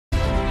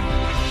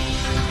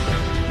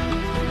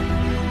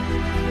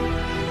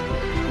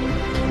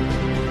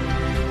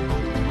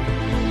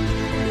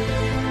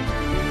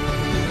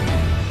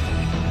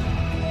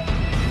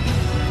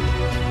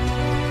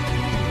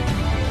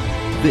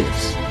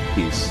This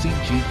is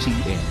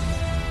Cgtn,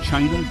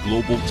 China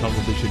Global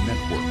Television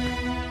Network.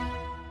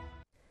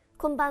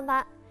 こんばん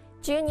は。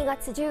12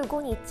月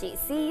15日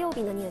水曜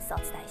日のニュースをお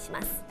伝えし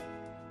ます。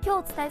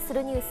今日お伝えす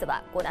るニュース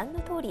はご覧の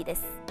通りで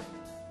す。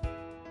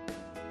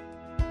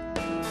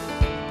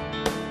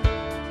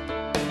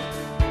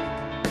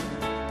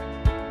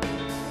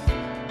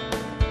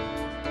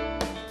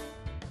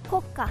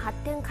国家発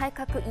展改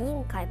革委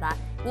員会は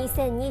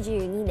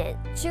2022年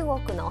中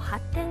国の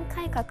発展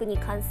改革に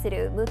関す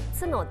る6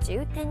つの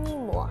重点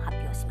任務を発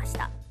表しまし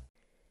た。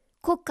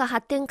国家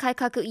発展改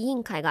革委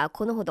員会が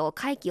このほど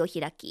会議を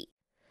開き、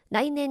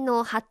来年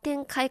の発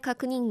展改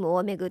革任務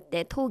をめぐっ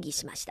て討議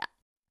しました。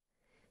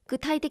具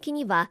体的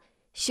には、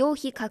消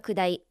費拡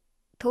大、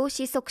投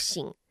資促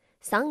進、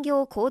産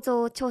業構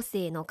造調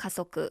整の加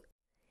速、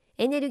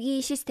エネルギ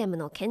ーシステム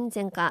の健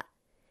全化、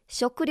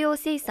食料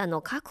生産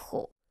の確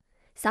保、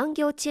産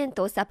業チェーン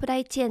とサプラ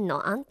イチェーン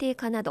の安定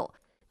化など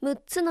6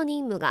つの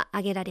任務が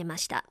挙げられま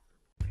した。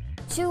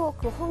中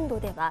国本土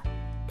では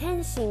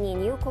天津に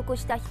入国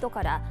した人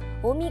から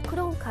オミク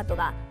ロン株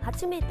が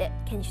初めて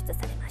検出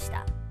されまし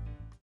た。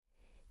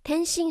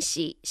天津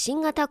市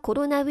新型コ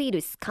ロナウイ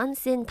ルス感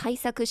染対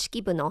策指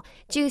揮部の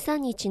13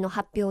日の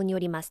発表によ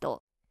ります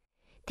と、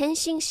天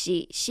津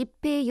市疾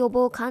病予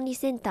防管理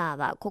センター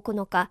は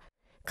9日、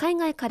海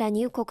外から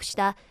入国し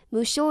た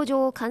無症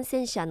状感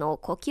染者の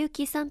呼吸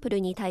器サンプル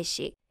に対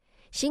し、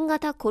新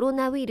型コロ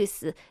ナウイル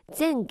ス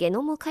全ゲ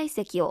ノム解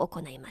析を行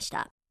いまし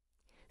た。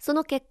そ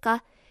の結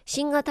果、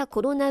新型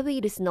コロナウ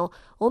イルスの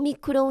オミ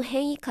クロン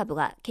変異株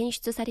が検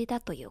出された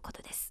というこ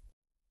とです。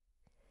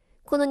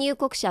この入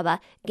国者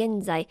は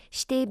現在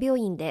指定病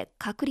院で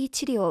隔離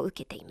治療を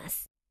受けていま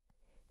す。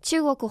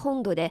中国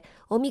本土で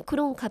オミク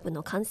ロン株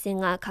の感染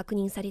が確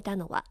認された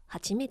のは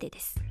初めてで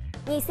す。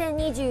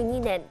2022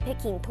年北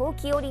京冬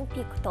季オリンピ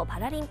ックとパ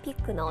ラリンピ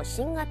ックの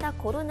新型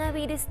コロナウ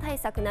イルス対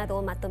策など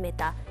をまとめ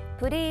た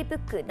プレイブッ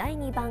ク第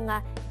2版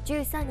が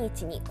13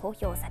日に公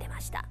表されま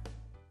した。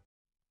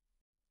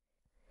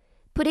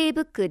プレイ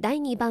ブック第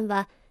2版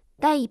は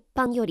第1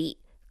版より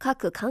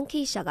各関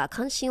係者が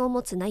関心を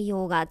持つ内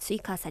容が追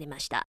加されま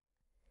した。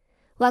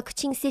ワク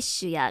チン接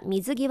種や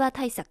水際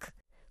対策、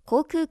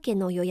航空券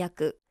の予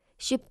約、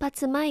出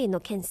発前の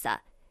検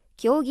査、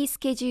競技ス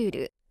ケジュー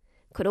ル、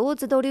クロー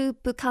ズドルー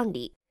プ管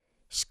理、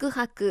宿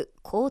泊、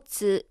交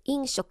通、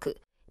飲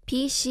食、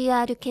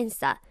PCR 検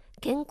査、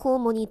健康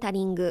モニタ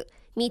リング、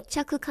密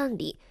着管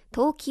理、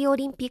冬季オ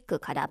リンピック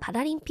からパ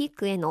ラリンピッ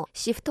クへの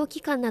シフト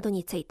期間など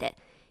について、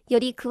よ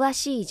り詳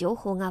しい情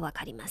報がわ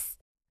かります。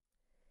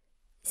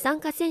参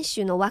加選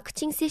手のワク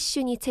チン接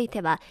種につい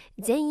ては、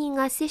全員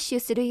が接種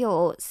する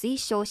よう推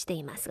奨して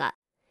いますが、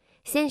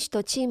選手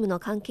とチームの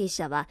関係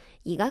者は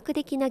医学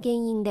的な原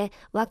因で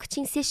ワク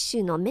チン接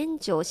種の免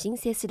除を申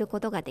請するこ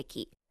とがで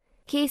き、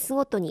ケース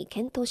ごとに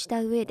検討し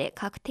た上で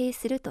確定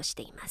するとし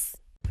ていま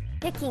す。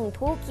北京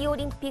冬季オ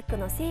リンピック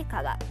の聖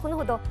火がこの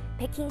ほど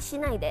北京市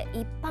内で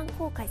一般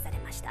公開され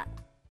ました。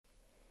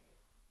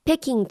北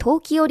京冬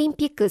季オリン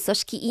ピック組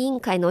織委員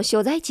会の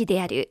所在地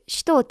である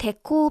首都鉄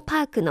工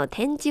パークの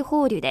展示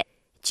ホールで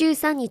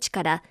13日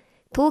から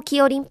冬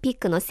季オリンピッ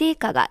クの聖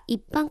火が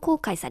一般公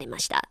開されま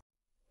した。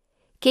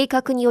計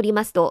画により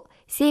ますと、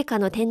聖火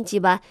の展示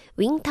は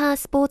ウィンター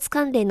スポーツ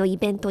関連のイ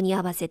ベントに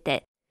合わせ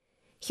て、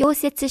氷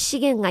雪資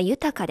源が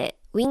豊かで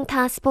ウィン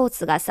タースポー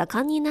ツが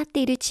盛んになっ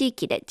ている地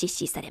域で実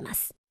施されま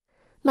す。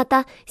ま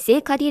た、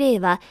聖火リレー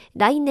は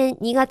来年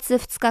2月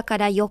2日か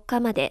ら4日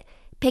まで、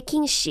北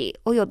京市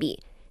及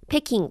び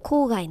北京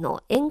郊外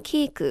の延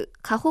慶区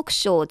河北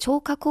省張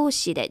家口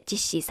市で実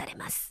施され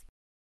ます。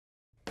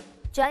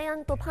ジャイア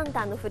ントパン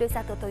ダのふる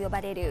さとと呼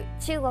ばれる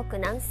中国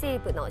南西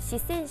部の四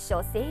川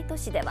省成都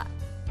市では、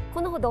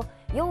このほど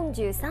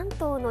43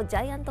頭のジ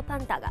ャイアントパ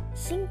ンダが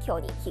新居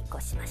に引っ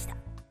越しました。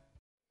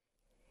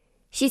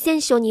四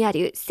川省にあ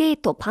る成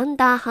都パン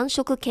ダ繁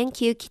殖研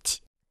究基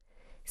地、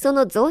そ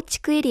の増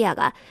築エリア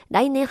が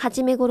来年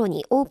初め頃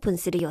にオープン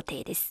する予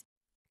定です。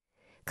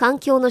環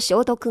境の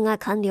消毒が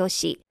完了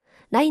し、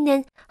来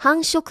年繁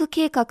殖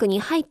計画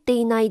に入って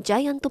いないジ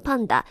ャイアントパ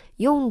ンダ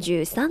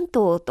43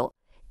頭と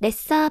レッ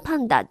サーパ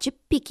ンダ10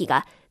匹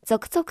が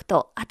続々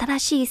と新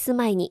しい住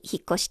まいに引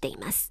っ越してい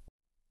ます。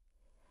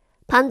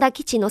パンダ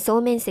基地の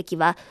総面積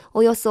は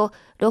およそ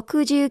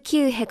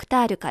69ヘク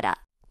タールから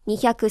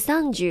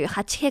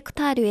238ヘク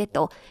タールへ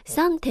と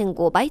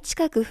 3.5 倍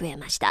近く増え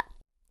ました。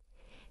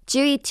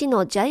11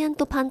のジャイアン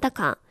トパンダ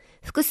館、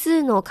複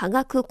数の科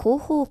学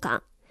広報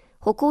館、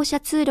歩行者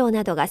通路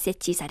などが設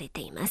置され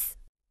ています。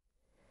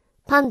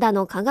パンダ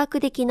の科学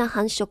的な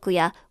繁殖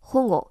や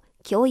保護、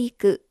教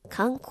育、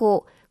観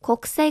光、国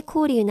際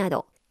交流な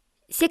ど、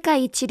世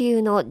界一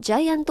流のジ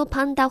ャイアント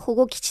パンダ保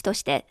護基地と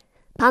して、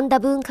パンダ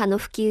文化の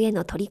普及へ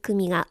の取り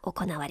組みが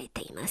行われ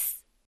ていま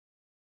す。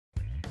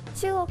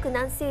中国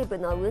南西部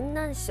の雲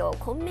南省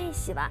昆明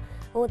市は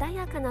穏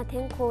やかな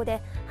天候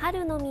で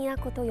春の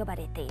都と呼ば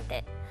れてい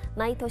て、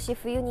毎年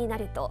冬にな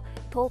ると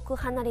遠く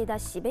離れた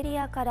シベリ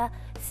アから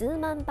数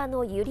万羽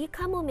のユリ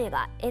カモメ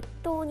が越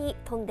冬に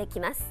飛んでき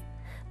ます。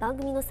番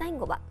組の最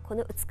後はこ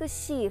の美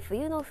しい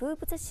冬の風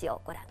物詩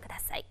をご覧くだ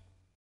さい。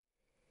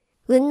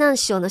雲南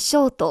省の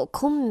省都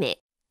昆明、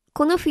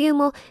この冬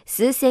も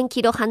数千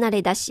キロ離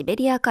れたシベ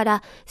リアか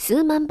ら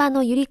数万羽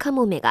のユリカ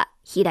モメが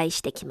飛来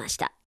してきまし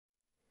た。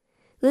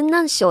雲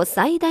南省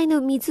最大の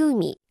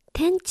湖、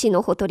天地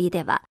のほとり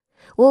では、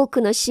多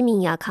くの市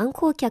民や観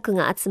光客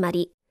が集ま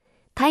り、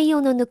太陽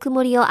のぬく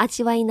もりを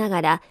味わいな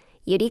がら、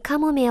ユリカ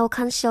モメを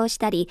鑑賞し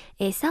たり、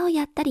餌を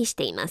やったりし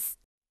ています。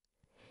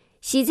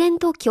自然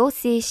と共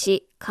生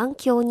し、環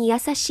境に優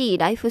しい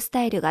ライフス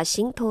タイルが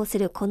浸透す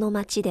るこの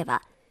街で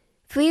は、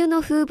冬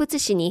の風物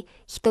詩に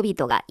人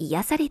々が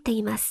癒されて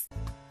います。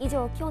以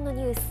上、今日の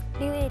ニュース、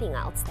リュウ・エイリン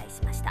がお伝え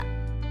しました。